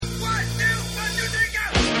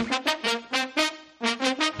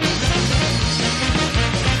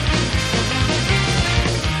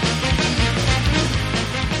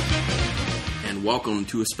welcome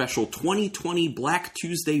to a special 2020 Black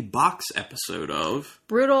Tuesday box episode of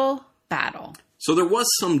Brutal Battle. So there was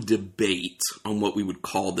some debate on what we would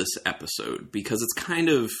call this episode, because it's kind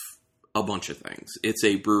of a bunch of things. It's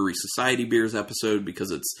a Brewery Society Beers episode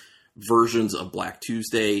because it's versions of Black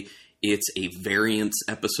Tuesday. It's a variants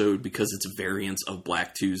episode because it's variants of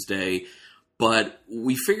Black Tuesday. But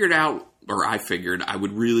we figured out, or I figured, I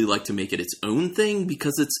would really like to make it its own thing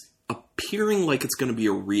because it's appearing like it's going to be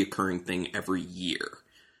a reoccurring thing every year.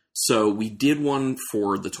 So we did one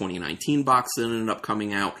for the 2019 box that ended up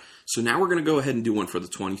coming out. So now we're going to go ahead and do one for the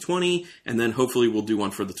 2020, and then hopefully we'll do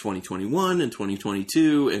one for the 2021 and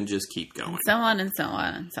 2022 and just keep going. And so on and so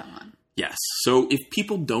on and so on. Yes. So if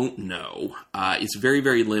people don't know, it's very,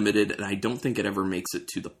 very limited, and I don't think it ever makes it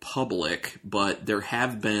to the public, but there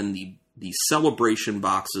have been the celebration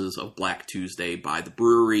boxes of Black Tuesday by the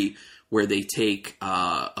brewery, where they take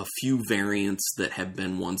a few variants that have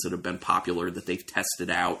been ones that have been popular that they've tested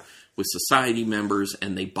out with society members,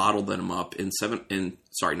 and they bottle them up in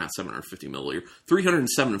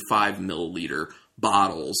 375 milliliter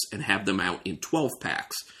bottles and have them out in 12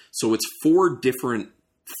 packs. So it's 4 different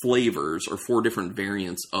flavors or 4 different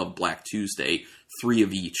variants of Black Tuesday, 3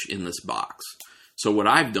 of each in this box. So what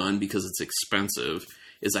I've done, because it's expensive,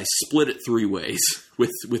 is I split it 3 ways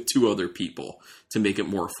with 2 other people to make it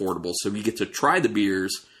more affordable. So you get to try the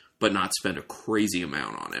beers, but not spend a crazy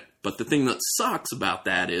amount on it. But the thing that sucks about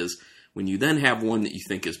that is when you then have one that you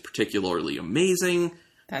think is particularly amazing,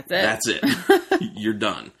 that's it. You're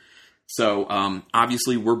done. So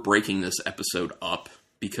obviously we're breaking this episode up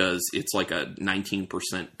because it's like a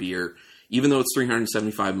 19% beer. Even though it's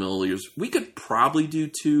 375 milliliters, we could probably do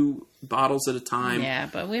 2 bottles at a time. Yeah,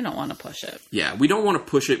 but we don't want to push it. Yeah, we don't want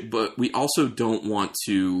to push it, but we also don't want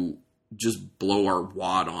to just blow our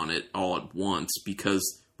wad on it all at once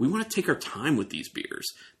because we want to take our time with these beers.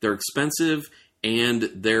 They're expensive, and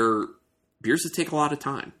they're beers that take a lot of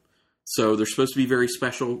time. So they're supposed to be very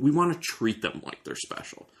special. We want to treat them like they're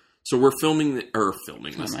special. So we're filming this.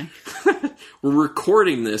 We're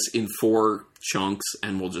recording this in 4 chunks,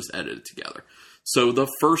 and we'll just edit it together. So the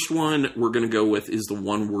first one we're going to go with is the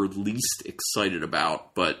one we're least excited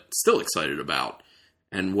about, but still excited about.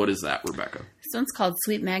 And what is that, Rebecca? This one's called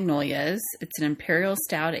Sweet Magnolias. It's an imperial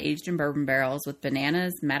stout aged in bourbon barrels with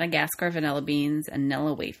bananas, Madagascar vanilla beans, and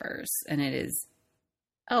Nilla wafers. And it is,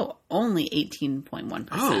 only 18.1%.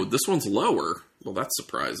 Oh, this one's lower. Well, that's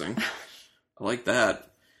surprising. I like that.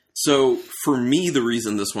 So, for me, the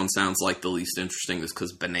reason this one sounds like the least interesting is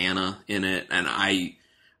because banana in it, and I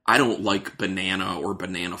don't like banana or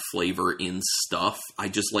banana flavor in stuff. I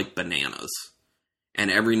just like bananas.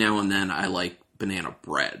 And every now and then I like banana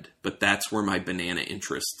bread, but that's where my banana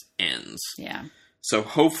interest ends. Yeah. So,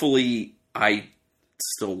 hopefully, I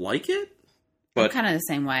still like it, but... I'm kind of the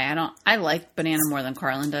same way. I like banana more than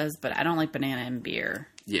Carlin does, but I don't like banana in beer.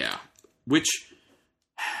 Yeah. Which...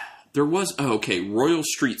 There was, Royal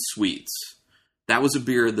Street Sweets. That was a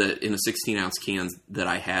beer that, in a 16-ounce can that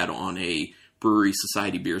I had on a Brewery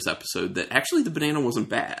Society Beers episode that actually the banana wasn't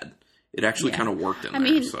bad. It actually kind of worked in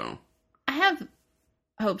there. So I have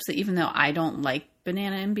hopes that even though I don't like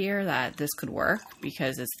banana in beer, that this could work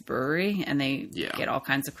because it's the brewery and they get all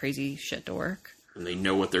kinds of crazy shit to work. And they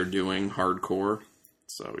know what they're doing hardcore.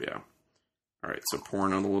 So, yeah. All right, so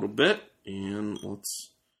pouring on a little bit, and let's...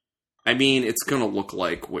 it's going to look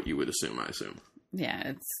like what you would assume, I assume. Yeah,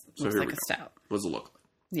 it looks like a stout. What does it look like?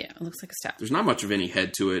 Yeah, it looks like a stout. There's not much of any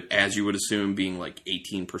head to it, as you would assume, being like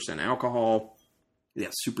 18% alcohol. Yeah,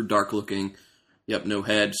 super dark looking. Yep, no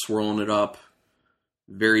head, swirling it up.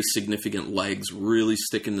 Very significant legs, really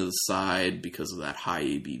sticking to the side because of that high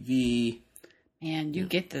ABV. And you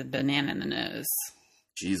get the banana in the nose.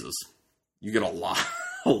 Jesus. You get a lot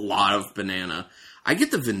of banana. I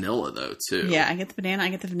get the vanilla, though, too. Yeah, I get the banana, I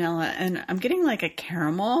get the vanilla, and I'm getting, like, a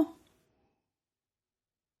caramel.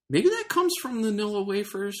 Maybe that comes from the Nilla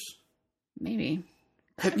wafers? Maybe.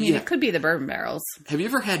 It could be the bourbon barrels. Have you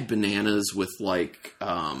ever had bananas with, like,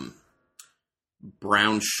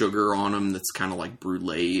 brown sugar on them that's kind of like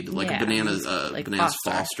bruleed? Like a banana's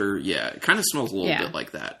Foster. Yeah, it kind of smells a little bit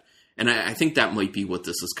like that. And I think that might be what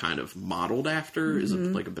this is kind of modeled after, is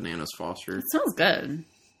like a bananas Foster. It smells good.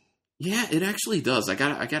 Yeah, it actually does. I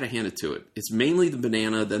gotta hand it to it. It's mainly the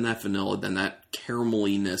banana, then that vanilla, then that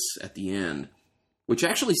carameliness at the end. Which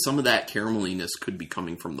actually some of that carameliness could be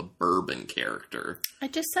coming from the bourbon character. I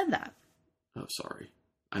just said that. Oh, sorry.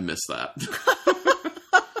 I missed that.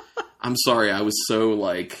 I'm sorry. I was so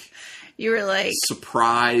You were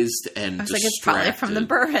surprised and distracted. It's probably from the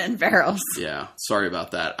bourbon barrels. Yeah, sorry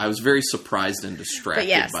about that. I was very surprised and distracted. But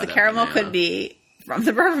yes, by the caramel banana. could be from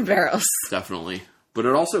the bourbon barrels. Definitely. But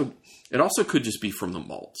it also It also could just be from the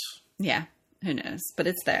malts. Yeah, who knows? But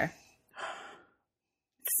it's there.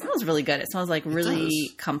 It smells really good. It smells like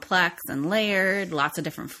really complex and layered, lots of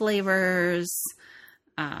different flavors.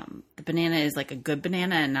 The banana is like a good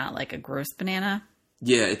banana and not like a gross banana.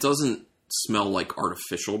 Yeah, it doesn't smell like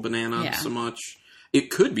artificial banana so much. It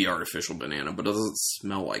could be artificial banana, but it doesn't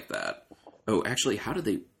smell like that. Oh, actually, how do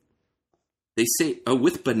they say,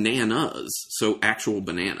 with bananas, so actual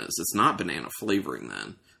bananas. It's not banana flavoring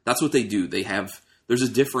then. That's what they do. There's a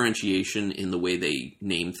differentiation in the way they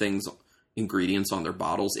name things, ingredients on their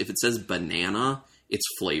bottles. If it says banana, it's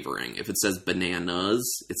flavoring. If it says bananas,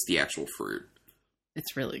 it's the actual fruit.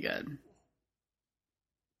 It's really good.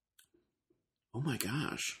 Oh my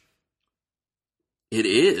gosh. It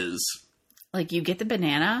is. Like, you get the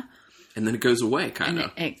banana. And then it goes away, kind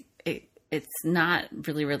of. It's not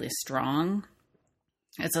really, really strong.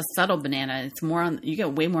 It's a subtle banana. It's more you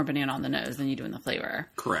get way more banana on the nose than you do in the flavor.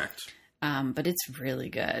 Correct. But it's really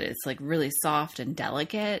good. It's like really soft and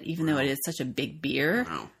delicate, even though it is such a big beer.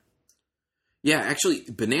 Wow. Yeah, actually,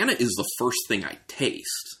 banana is the first thing I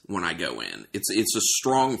taste when I go in. It's a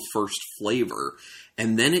strong first flavor,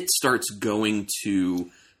 and then it starts going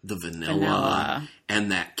to the vanilla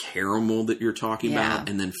and that caramel that you're talking about,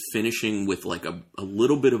 and then finishing with like a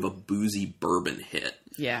little bit of a boozy bourbon hit.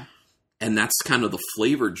 Yeah. And that's kind of the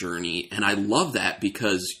flavor journey, and I love that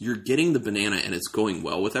because you're getting the banana and it's going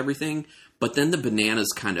well with everything, but then the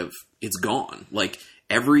banana's it's gone. Like,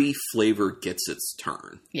 every flavor gets its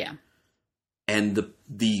turn. Yeah. And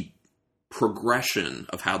the progression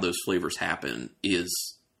of how those flavors happen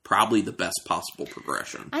is probably the best possible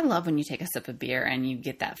progression. I love when you take a sip of beer and you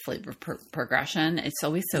get that flavor progression. It's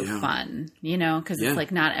always so fun, because it's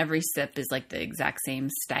like not every sip is like the exact same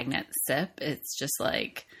stagnant sip. It's just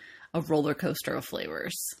like a roller coaster of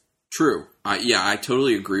flavors. True. I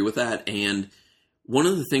totally agree with that. And one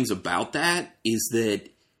of the things about that is that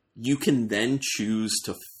you can then choose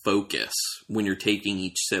to focus when you're taking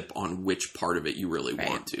each sip on which part of it you really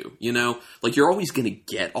want to. Like, you're always going to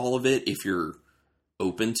get all of it if you're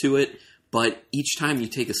open to it. But each time you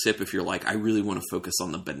take a sip, if you're like, I really want to focus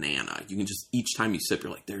on the banana, you can just, each time you sip,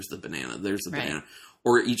 you're like, there's the banana, there's the banana.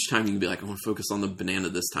 Or each time you can be like, I want to focus on the banana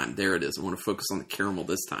this time. There it is. I want to focus on the caramel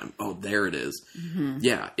this time. Oh, there it is. Mm-hmm.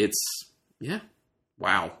 Yeah,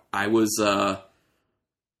 wow. I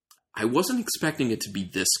wasn't expecting it to be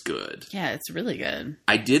this good. Yeah, it's really good.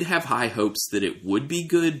 I did have high hopes that it would be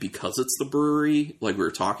good because it's the brewery, like we were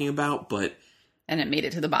talking about, but... And it made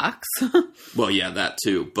it to the box. Well, yeah, that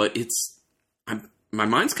too. But my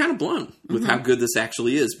mind's kind of blown with how good this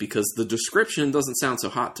actually is because the description doesn't sound so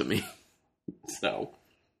hot to me. So,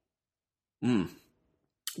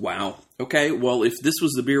 wow. Okay, well, if this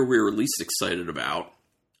was the beer we were least excited about,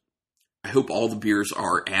 I hope all the beers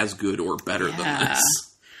are as good or better than this.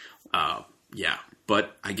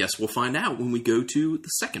 But I guess we'll find out when we go to the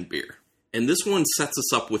second beer. And this one sets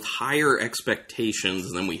us up with higher expectations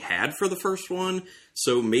than we had for the first one.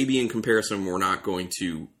 So maybe in comparison, we're not going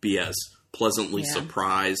to be as pleasantly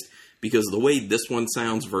surprised because the way this one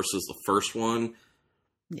sounds versus the first one.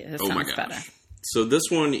 Yeah, that sounds better. So this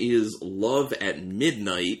one is Love at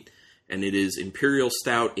Midnight, and it is Imperial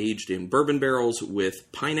Stout aged in bourbon barrels with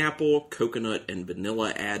pineapple, coconut, and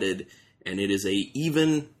vanilla added, and it is a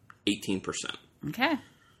even 18%. Okay.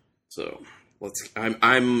 So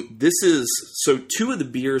two of the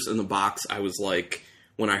beers in the box, I was like,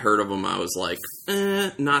 when I heard of them, I was like,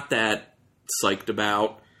 not that psyched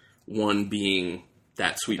about. One being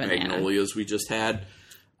that Sweet Magnolias we just had.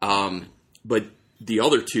 But the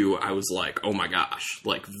other two, I was like, oh my gosh,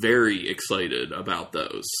 like very excited about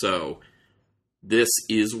those. So this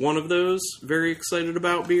is one of those very excited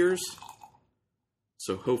about beers.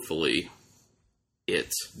 So hopefully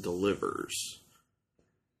it delivers.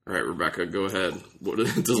 All right, Rebecca, go ahead. What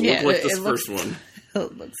does it look like this first one?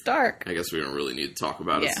 It looks dark. I guess we don't really need to talk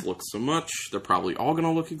about its look so much. They're probably all going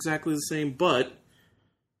to look exactly the same, but...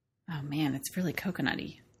 Oh, man, it's really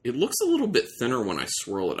coconutty. It looks a little bit thinner when I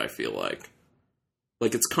swirl it, I feel like.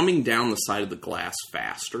 Like it's coming down the side of the glass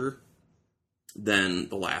faster than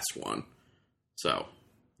the last one. So,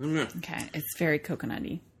 I don't know. Okay, it's very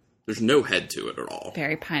coconutty. There's no head to it at all.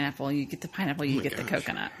 Very pineapple. You get the pineapple, you get the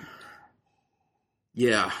coconut.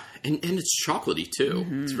 Yeah, and it's chocolatey, too.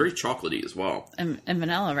 Mm-hmm. It's very chocolatey as well. And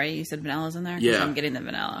vanilla, right? You said vanilla's in there? Yeah. I'm getting the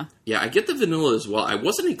vanilla. Yeah, I get the vanilla as well. I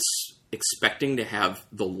wasn't expecting to have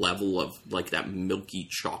the level of, like, that milky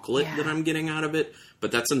chocolate that I'm getting out of it,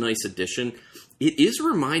 but that's a nice addition. It is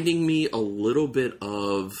reminding me a little bit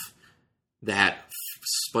of that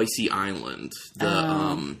Spicy Island,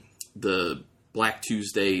 the Black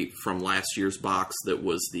Tuesday from last year's box that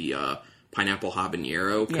was the pineapple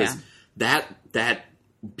habanero, because that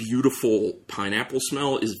beautiful pineapple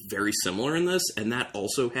smell is very similar in this, and that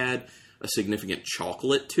also had a significant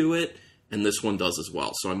chocolate to it, and this one does as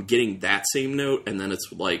well. So I'm getting that same note, and then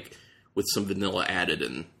it's like with some vanilla added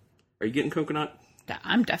in. Are you getting coconut?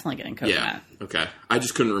 I'm definitely getting coconut. Yeah, okay. I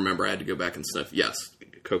just couldn't remember. I had to go back and sniff. Yes,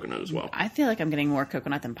 coconut as well. I feel like I'm getting more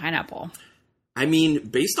coconut than pineapple. I mean,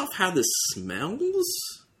 based off how this smells,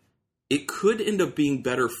 it could end up being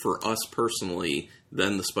better for us personally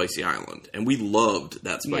than the Spicy Island. And we loved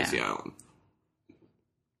that Spicy Island.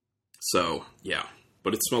 So, yeah.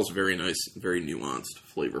 But it smells very nice, very nuanced,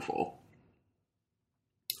 flavorful.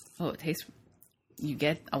 Oh, it tastes... You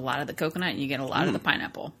get a lot of the coconut and you get a lot of the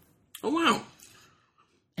pineapple. Oh, wow.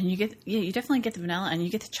 And you get... Yeah, you definitely get the vanilla and you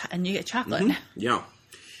get you get chocolate. Mm-hmm. Yeah.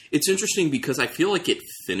 It's interesting because I feel like it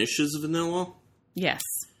finishes vanilla. Yes.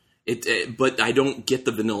 But I don't get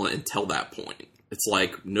the vanilla until that point. It's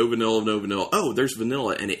like, no vanilla. Oh, there's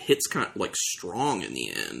vanilla, and it hits kind of like strong in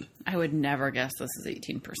the end. I would never guess this is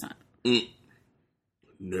 18%.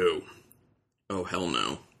 No. Oh, hell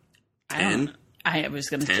no. 10? I was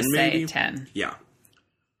going to just maybe? say 10. Yeah.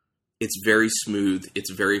 It's very smooth.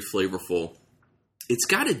 It's very flavorful. It's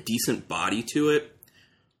got a decent body to it.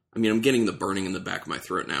 I mean, I'm getting the burning in the back of my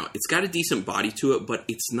throat now. It's got a decent body to it, but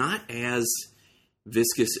it's not as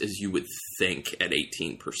viscous as you would think at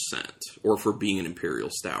 18%, or for being an imperial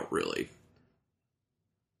stout, really.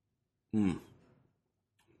 This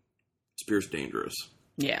beer's dangerous.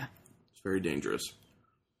 Yeah. It's very dangerous.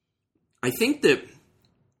 I think that,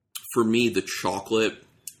 for me, the chocolate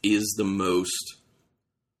is the most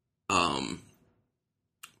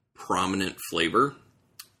prominent flavor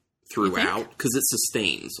throughout, because it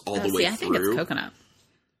sustains all the way through. I think it's coconut.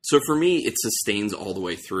 So for me, it sustains all the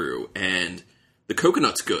way through, and the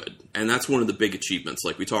coconut's good, and that's one of the big achievements.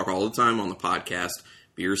 Like, we talk all the time on the podcast,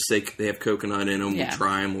 beers say they have coconut in them, we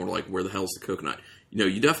try them, we're like, where the hell's the coconut? You know,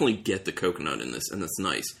 you definitely get the coconut in this, and that's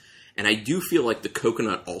nice. And I do feel like the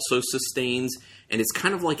coconut also sustains, and it's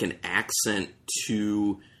kind of like an accent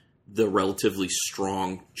to the relatively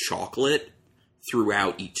strong chocolate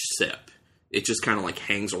throughout each sip. It just kind of like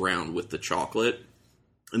hangs around with the chocolate,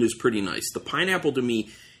 and it's pretty nice. The pineapple, to me,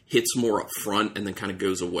 hits more up front and then kind of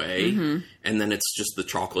goes away. And then it's just the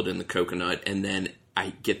chocolate and the coconut. And then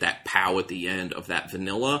I get that pow at the end of that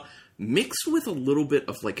vanilla mixed with a little bit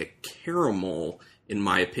of like a caramel, in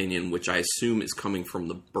my opinion, which I assume is coming from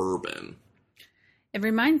the bourbon. It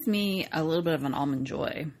reminds me a little bit of an Almond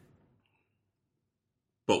Joy.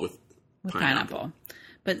 But with pineapple.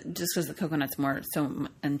 But just because the coconut's more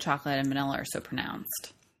and chocolate and vanilla are so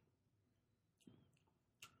pronounced.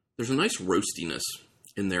 There's a nice roastiness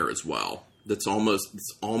in there as well. It's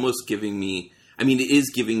almost giving me, I mean, it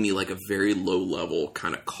is giving me like a very low level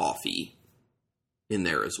kind of coffee in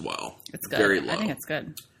there as well. It's good. Very low. I think it's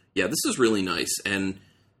good. Yeah, this is really nice. And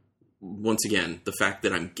once again, the fact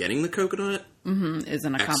that I'm getting the coconut is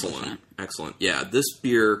an accomplishment. Excellent. Yeah, this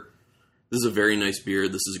is a very nice beer.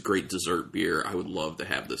 This is a great dessert beer. I would love to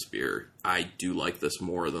have this beer. I do like this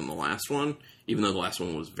more than the last one, even though the last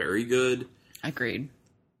one was very good. Agreed.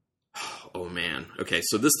 Oh, man. Okay,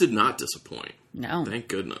 so this did not disappoint. No. Thank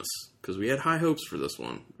goodness, because we had high hopes for this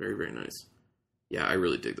one. Very, very nice. Yeah, I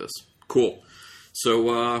really dig this. Cool.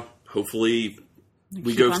 So, hopefully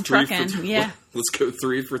we go 3 for 3. Yeah. Let's go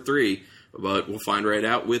 3 for 3, but we'll find right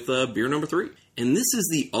out with beer number 3. And this is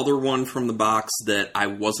the other one from the box that I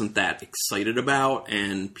wasn't that excited about,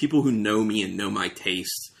 and people who know me and know my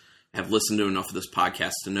taste, have listened to enough of this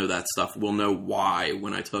podcast to know that stuff, will know why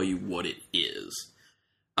when I tell you what it is.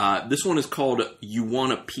 This one is called You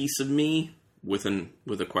Want a Piece of Me, with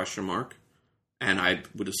a question mark. And I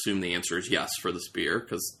would assume the answer is yes for this beer,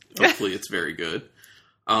 because hopefully it's very good.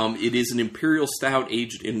 It is an imperial stout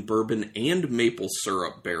aged in bourbon and maple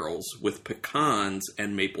syrup barrels with pecans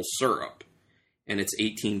and maple syrup. And it's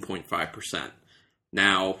 18.5%.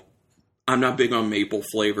 Now, I'm not big on maple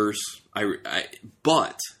flavors,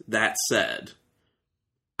 but that said,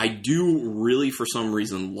 I do really, for some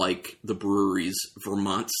reason, like the brewery's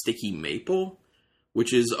Vermont Sticky Maple,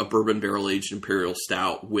 which is a bourbon barrel-aged imperial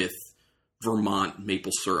stout with Vermont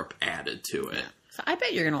maple syrup added to it. So I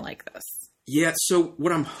bet you're going to like this. Yeah, so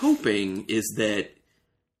what I'm hoping is that,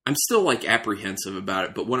 I'm still like apprehensive about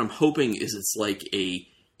it, but what I'm hoping is it's like a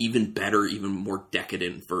even better, even more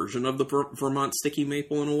decadent version of the Vermont Sticky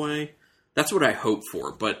Maple in a way. That's what I hope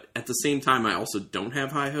for, but at the same time, I also don't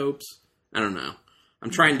have high hopes. I don't know. I'm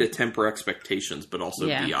trying to temper expectations, but also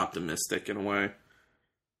be optimistic in a way,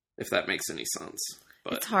 if that makes any sense.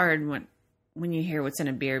 But it's hard when you hear what's in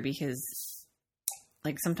a beer, because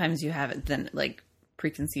like sometimes you have then like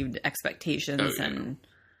preconceived expectations. Oh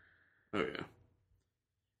yeah.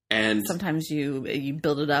 And sometimes you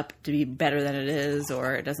build it up to be better than it is,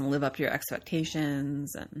 or it doesn't live up to your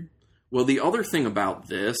expectations. And well, the other thing about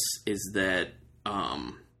this is that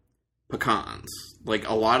pecans, like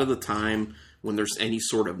a lot of the time when there's any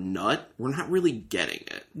sort of nut, we're not really getting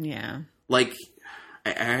it. Yeah. Like,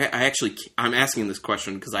 I'm asking this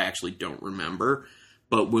question because I actually don't remember.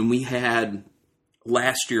 But when we had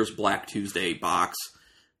last year's Black Tuesday box,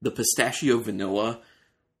 the pistachio vanilla,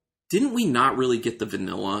 didn't we not really get the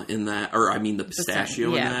vanilla in that? Or, I mean, the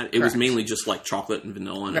pistachio in that? It was mainly just like chocolate and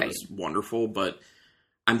vanilla, and it was wonderful. But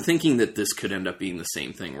I'm thinking that this could end up being the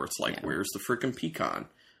same thing where it's like, where's the frickin' pecan?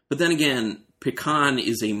 But then again, pecan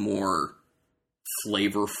is a more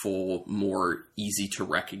flavorful, more easy to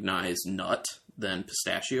recognize nut than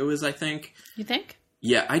pistachio is, I think. You think?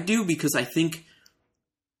 Yeah, I do, because I think,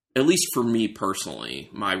 at least for me personally,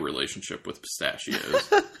 my relationship with pistachios,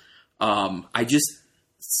 I just,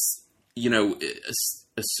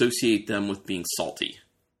 associate them with being salty.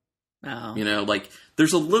 Oh. Like,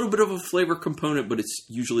 there's a little bit of a flavor component, but it's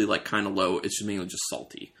usually, like, kind of low. It's mainly just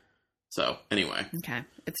salty. So, anyway. Okay.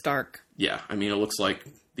 It's dark. Yeah, I mean, it looks like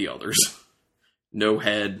the others. No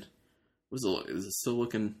head. Is it still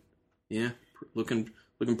looking... Yeah, looking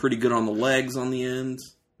pretty good on the legs on the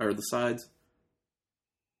ends, or the sides.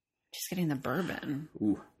 Just getting the bourbon.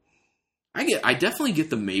 Ooh. I definitely get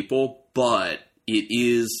the maple, but it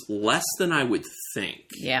is less than I would think.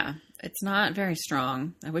 Yeah, it's not very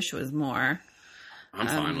strong. I wish it was more. I'm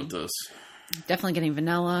fine with this. Definitely getting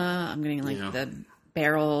vanilla. I'm getting the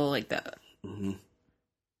barrel, like the... Mm-hmm.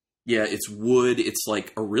 Yeah, it's wood. It's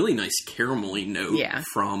like a really nice caramelly note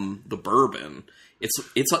from the bourbon. It's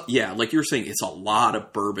like you were saying, it's a lot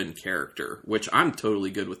of bourbon character, which I'm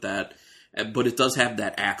totally good with that. But it does have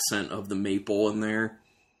that accent of the maple in there,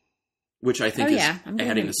 which I think is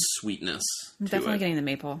adding a sweetness. I'm definitely getting the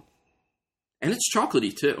maple. And it's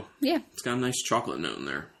chocolatey too. Yeah. It's got a nice chocolate note in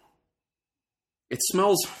there. It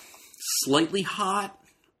smells slightly hot,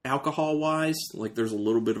 alcohol-wise. Like there's a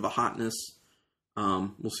little bit of a hotness.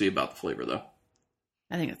 We'll see about the flavor, though.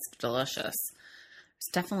 I think it's delicious. It's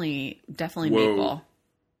definitely maple.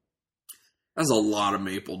 That's a lot of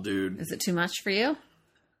maple, dude. Is it too much for you?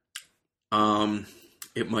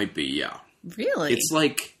 It might be, yeah. Really? It's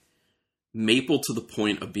like maple to the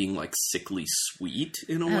point of being like sickly sweet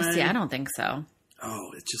in a way. See, I don't think so.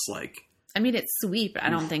 Oh, it's just like... I mean, it's sweet, but I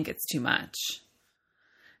don't think it's too much.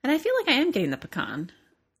 And I feel like I am getting the pecan.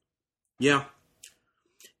 Yeah.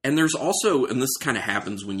 And there's also, and this kind of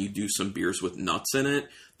happens when you do some beers with nuts in it,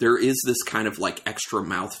 there is this kind of like extra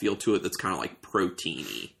mouthfeel to it that's kind of like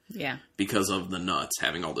proteiny. Yeah. Because of the nuts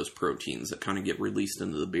having all those proteins that kind of get released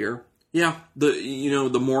into the beer. Yeah.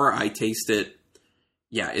 The more I taste it,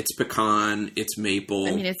 yeah, it's pecan, it's maple.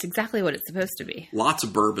 I mean, it's exactly what it's supposed to be. Lots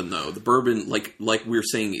of bourbon, though. The bourbon, like we were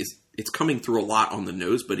saying, it's coming through a lot on the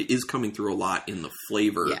nose, but it is coming through a lot in the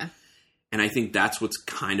flavor. Yeah. And I think that's what's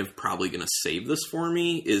kind of probably going to save this for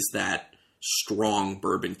me, is that strong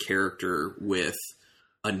bourbon character with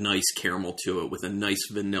a nice caramel to it, with a nice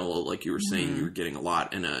vanilla, like you were saying, you were getting a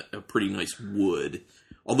lot, and a pretty nice wood.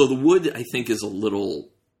 Although the wood, I think, is a little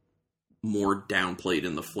more downplayed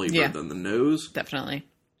in the flavor than the nose. Definitely.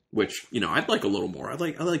 Which, I'd like a little more. I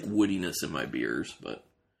like woodiness in my beers, but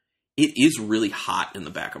it is really hot in the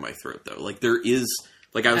back of my throat, though. Like, there is...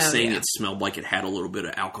 Like I was saying, it smelled like it had a little bit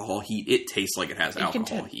of alcohol heat. It tastes like it has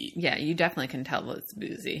alcohol heat. Yeah, you definitely can tell that it's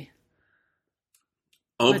boozy.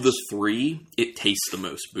 Of the three, it tastes the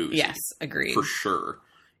most boozy. Yes, agreed. For sure.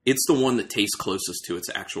 It's the one that tastes closest to its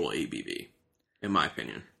actual ABV, in my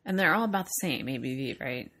opinion. And they're all about the same ABV,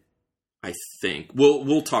 right? I think.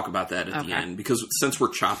 We'll talk about that at the end, because since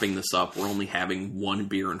we're chopping this up, we're only having one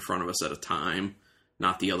beer in front of us at a time,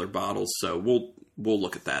 not the other bottles. So we'll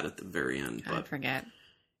look at that at the very end. But I forget.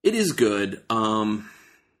 It is good. For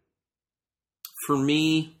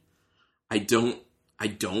me, I don't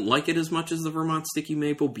like it as much as the Vermont Sticky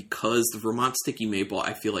Maple, because the Vermont Sticky Maple,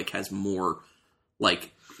 I feel like, has more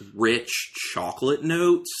like rich chocolate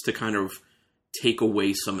notes to kind of take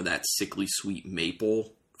away some of that sickly sweet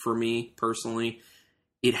maple for me personally.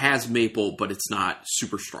 It has maple, but it's not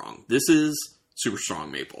super strong. This is super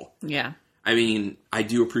strong maple. Yeah. I mean, I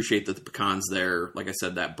do appreciate that the pecan's there. Like I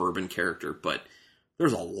said, that bourbon character, but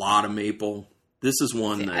there's a lot of maple. This is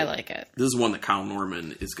one that... I like it. This is one that Kyle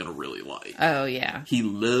Norman is going to really like. Oh, yeah. He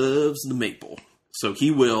loves the maple. So he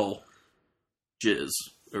will jizz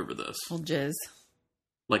over this. Well, jizz.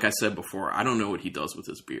 Like I said before, I don't know what he does with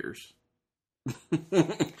his beers.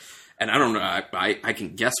 And I don't know. I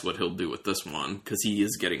can guess what he'll do with this one, because he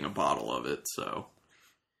is getting a bottle of it. So,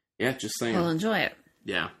 yeah, just saying. We'll enjoy it.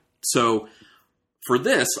 Yeah. So, for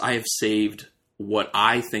this, I have saved what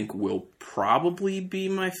I think will probably be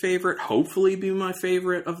my favorite, hopefully be my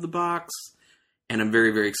favorite of the box. And I'm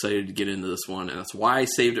very, very excited to get into this one. And that's why I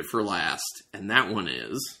saved it for last. And that one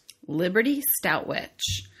is Liberty Stout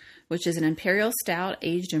Witch, which is an imperial stout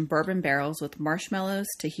aged in bourbon barrels with marshmallows,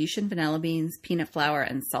 Tahitian vanilla beans, peanut flour,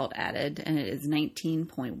 and salt added. And it is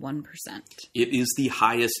 19.1%. It is the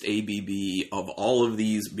highest ABV of all of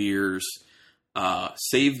these beers.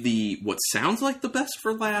 Save the what sounds like the best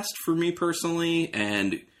for last for me personally,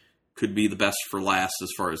 and could be the best for last as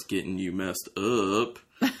far as getting you messed up.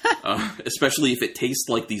 Especially if it tastes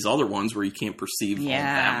like these other ones where you can't perceive all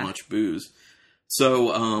that much booze.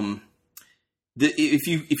 So, if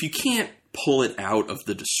you can't pull it out of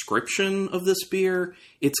the description of this beer,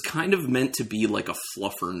 it's kind of meant to be like a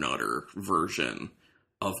fluffer nutter version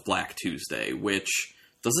of Black Tuesday, which,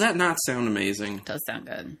 does that not sound amazing? It does sound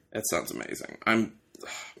good. That sounds amazing. Oh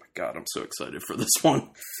my God, I'm so excited for this one.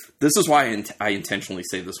 This is why I intentionally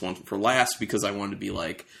saved this one for last, because I wanted to be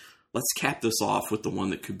like, let's cap this off with the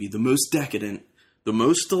one that could be the most decadent, the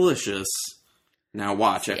most delicious. Now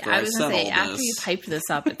watch, after I settle this. After you've hyped this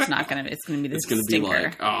up, it's gonna be this It's gonna stinker. be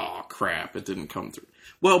like, oh crap, it didn't come through.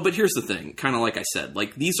 Well, but here's the thing, kind of like I said,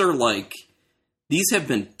 like these have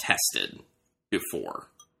been tested before.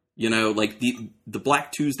 You know, like the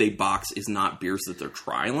Black Tuesday box is not beers that they're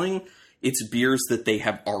trialing. It's beers that they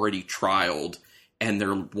have already trialed, and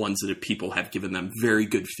they're ones that people have given them very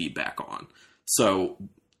good feedback on. So,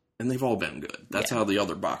 and they've all been good. That's how the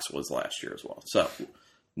other box was last year as well. So,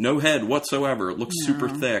 no head whatsoever. It looks super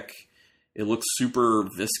thick. It looks super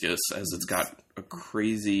viscous, as it's got a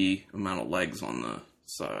crazy amount of legs on the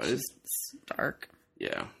side. It's dark.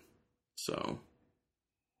 Yeah. So,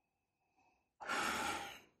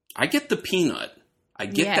 I get the peanut. I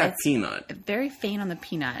get that peanut. Very faint on the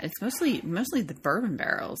peanut. It's mostly the bourbon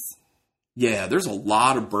barrels. Yeah, there's a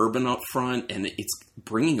lot of bourbon up front, and it's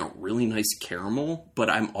bringing a really nice caramel, but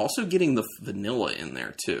I'm also getting the vanilla in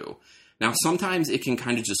there, too. Now, sometimes it can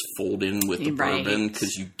kind of just fold in with the bourbon,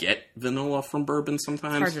 because you get vanilla from bourbon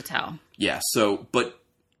sometimes. It's hard to tell. Yeah, so, but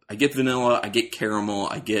I get vanilla, I get caramel,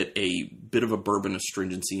 I get a bit of a bourbon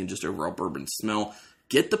astringency and just overall bourbon smell.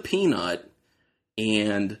 Get the peanut,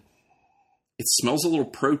 and it smells a little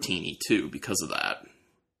proteiny, too, because of that.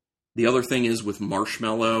 The other thing is with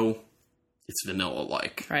marshmallow, it's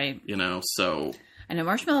vanilla-like. Right. You know, so... I know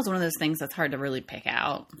marshmallow is one of those things that's hard to really pick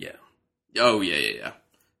out. Yeah. Oh, yeah.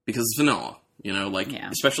 Because it's vanilla. You know, like,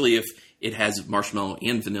 especially if it has marshmallow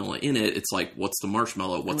and vanilla in it, it's like, what's the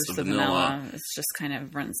marshmallow? What's the vanilla? It's just kind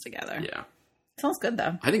of runs together. Yeah. It smells good,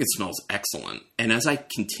 though. I think it smells excellent. And as I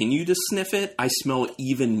continue to sniff it, I smell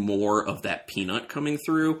even more of that peanut coming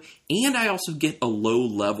through. And I also get a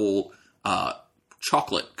low-level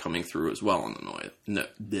chocolate coming through as well on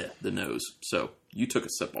the nose. So you took a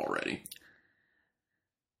sip already.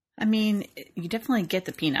 I mean, you definitely get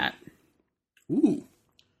the peanut. Ooh.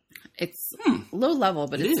 It's low level,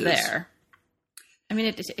 but it's there. I mean,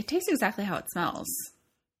 it tastes exactly how it smells.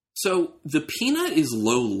 So the peanut is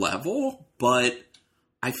low level, but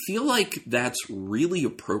I feel like that's really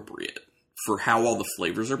appropriate for how all the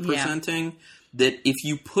flavors are presenting. Yeah. That if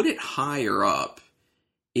you put it higher up,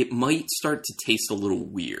 it might start to taste a little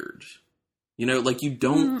weird. You know, like you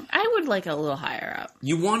don't... I would like it a little higher up.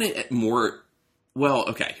 You want it at more... Well,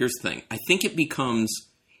 okay, here's the thing. I think it becomes...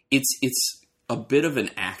 It's a bit of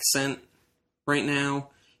an accent right now.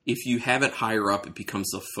 If you have it higher up, it becomes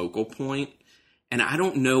the focal point. And I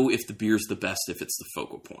don't know if the beer's the best if it's the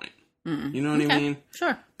focal point. You know what I mean?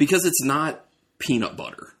 Sure. Because it's not peanut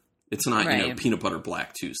butter. It's not, peanut butter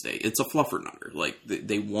Black Tuesday. It's a fluffer nutter. Like,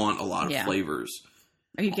 they want a lot of flavors.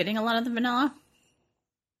 Are you getting a lot of the vanilla?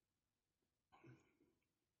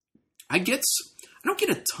 I don't get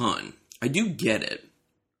a ton. I do get it.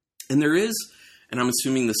 And there is, and I'm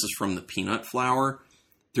assuming this is from the peanut flour,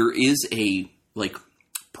 there is a, like,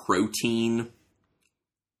 protein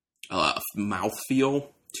mouthfeel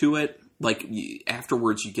to it. Like,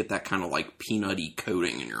 afterwards you get that kind of, like, peanutty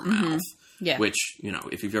coating in your mouth. Yeah. Which,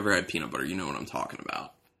 if you've ever had peanut butter, you know what I'm talking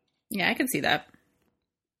about. Yeah, I can see that.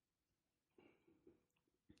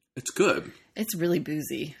 It's good. It's really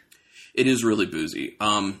boozy. It is really boozy.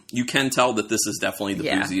 You can tell that this is definitely the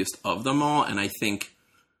booziest of them all, and I think...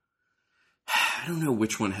 I don't know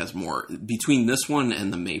which one has more. Between this one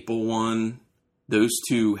and the maple one, those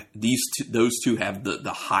two have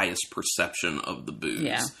the highest perception of the booze.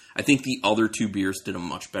 Yeah. I think the other two beers did a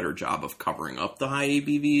much better job of covering up the high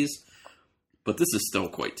ABVs, but this is still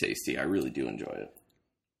quite tasty. I really do enjoy it.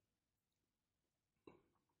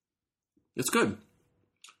 It's good.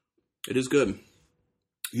 It is good.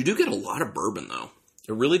 You do get a lot of bourbon, though.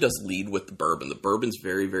 It really does lead with the bourbon. The bourbon's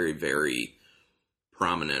very, very, very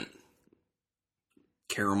prominent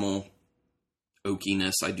caramel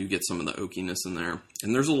oakiness. I do get some of the oakiness in there.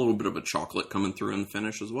 And there's a little bit of a chocolate coming through in the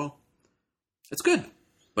finish as well. It's good.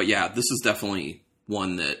 But yeah, this is definitely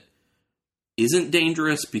one that isn't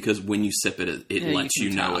dangerous because when you sip it, it lets you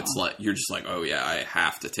know it's like, you're just like, oh yeah, I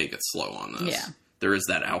have to take it slow on this. Yeah. There is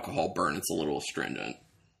that alcohol burn. It's a little astringent.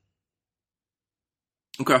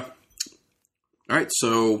 Okay. All right.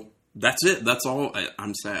 So that's it. That's all.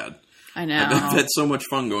 I'm sad. I know. I've had so much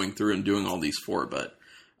fun going through and doing all these 4, but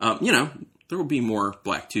there will be more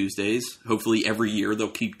Black Tuesdays. Hopefully every year they'll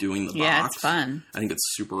keep doing the box. Yeah, it's fun. I think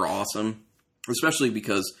it's super awesome, especially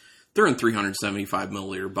because they're in 375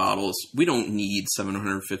 milliliter bottles. We don't need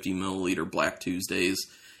 750 milliliter Black Tuesdays.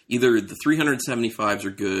 Either the 375s are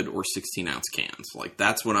good or 16-ounce cans. Like,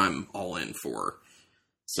 that's what I'm all in for.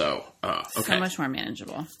 So, okay. So much more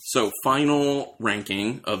manageable. So, final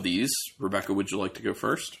ranking of these. Rebecca, would you like to go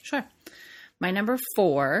first? Sure. My number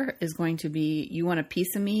 4 is going to be You Want a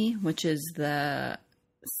Piece of Me, which is the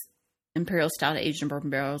Imperial Stout aged in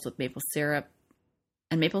bourbon barrels with maple syrup,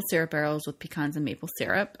 and maple syrup barrels with pecans and maple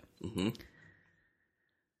syrup. Mm-hmm.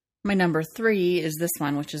 My number 3 is this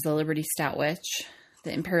one, which is the Liberty Stout Witch,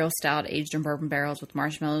 the Imperial Stout aged in bourbon barrels with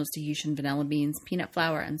marshmallows, Tahitian vanilla beans, peanut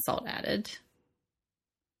flour, and salt added.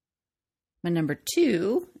 My number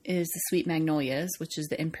 2 is the Sweet Magnolias, which is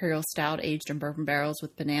the Imperial Stout aged in bourbon barrels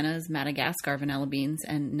with bananas, Madagascar vanilla beans,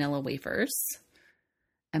 and vanilla wafers.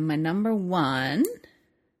 And my number 1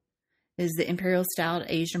 is the Imperial Stout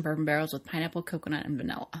aged in bourbon barrels with pineapple, coconut, and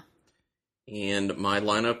vanilla. And my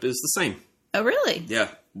lineup is the same. Oh, really? Yeah,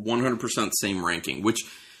 100% same ranking, which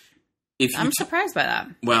I'm surprised by that.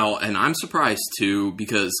 Well, and I'm surprised too,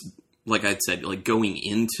 because like I'd said, like going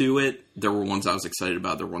into it, there were ones I was excited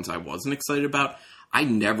about, there were ones I wasn't excited about. I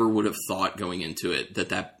never would have thought going into it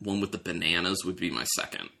that one with the bananas would be my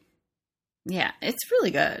second. Yeah, it's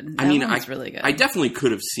really good. It's really good. I definitely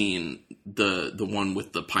could have seen the one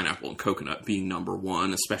with the pineapple and coconut being number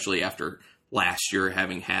 1, especially after last year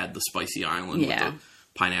having had the Spicy Island with the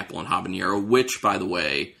pineapple and habanero, which, by the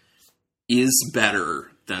way, is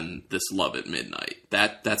better than this Love at Midnight.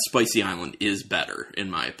 That Spicy Island is better, in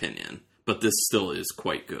my opinion. But this still is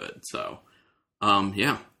quite good. So,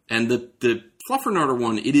 yeah. And the Fluffernutter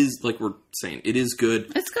one, it is, like we're saying, it is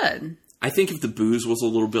good. It's good. I think if the booze was a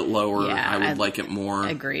little bit lower, I would like it more.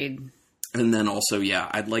 Agreed. And then also,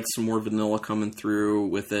 I'd like some more vanilla coming through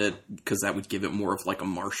with it, because that would give it more of like a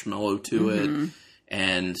marshmallow to it.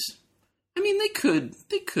 And I mean, they could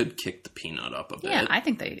kick the peanut up a bit. Yeah, I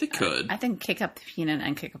think they could. I think kick up the peanut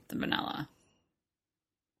and kick up the vanilla.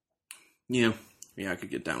 Yeah, I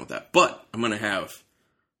could get down with that. But I'm going to have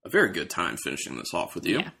a very good time finishing this off with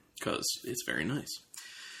you, because it's very nice.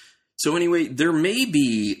 So anyway, there may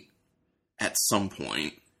be, at some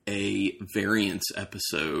point, a variance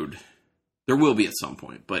episode. There will be at some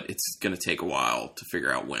point, but it's going to take a while to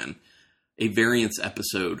figure out when. A variance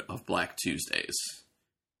episode of Black Tuesdays.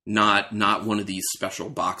 Not one of these special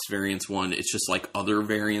box variants one. It's just like other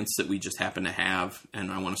variants that we just happen to have.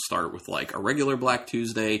 And I want to start with like a regular Black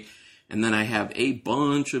Tuesday. And then I have a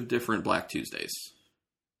bunch of different Black Tuesdays.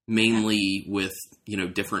 Mainly with,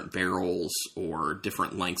 different barrels or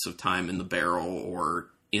different lengths of time in the barrel or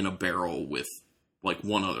in a barrel with like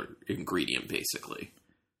one other ingredient, basically.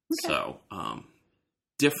 Okay. So,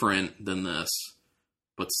 different than this,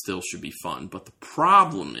 but still should be fun. But the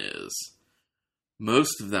problem is,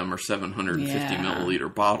 most of them are 750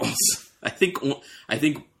 milliliter bottles. I think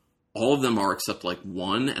all of them are except like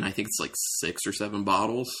one, and I think it's like 6 or 7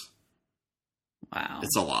 bottles. Wow.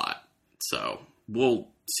 It's a lot. So we'll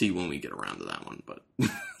see when we get around to that one. But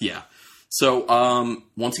yeah. So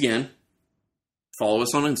once again, follow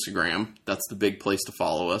us on Instagram. That's the big place to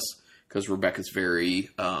follow us, because Rebecca's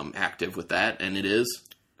very active with that, and it is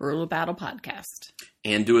Brutal Battle Podcast.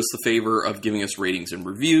 And do us the favor of giving us ratings and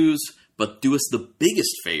reviews, but do us the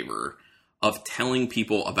biggest favor of telling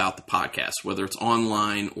people about the podcast, whether it's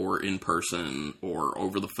online or in person or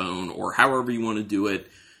over the phone or however you want to do it.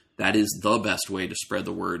 That is the best way to spread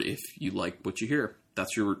the word if you like what you hear.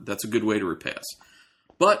 That's a good way to repay us.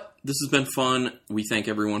 But this has been fun. We thank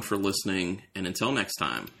everyone for listening, and until next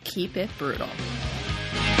time, keep it brutal.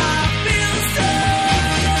 I feel so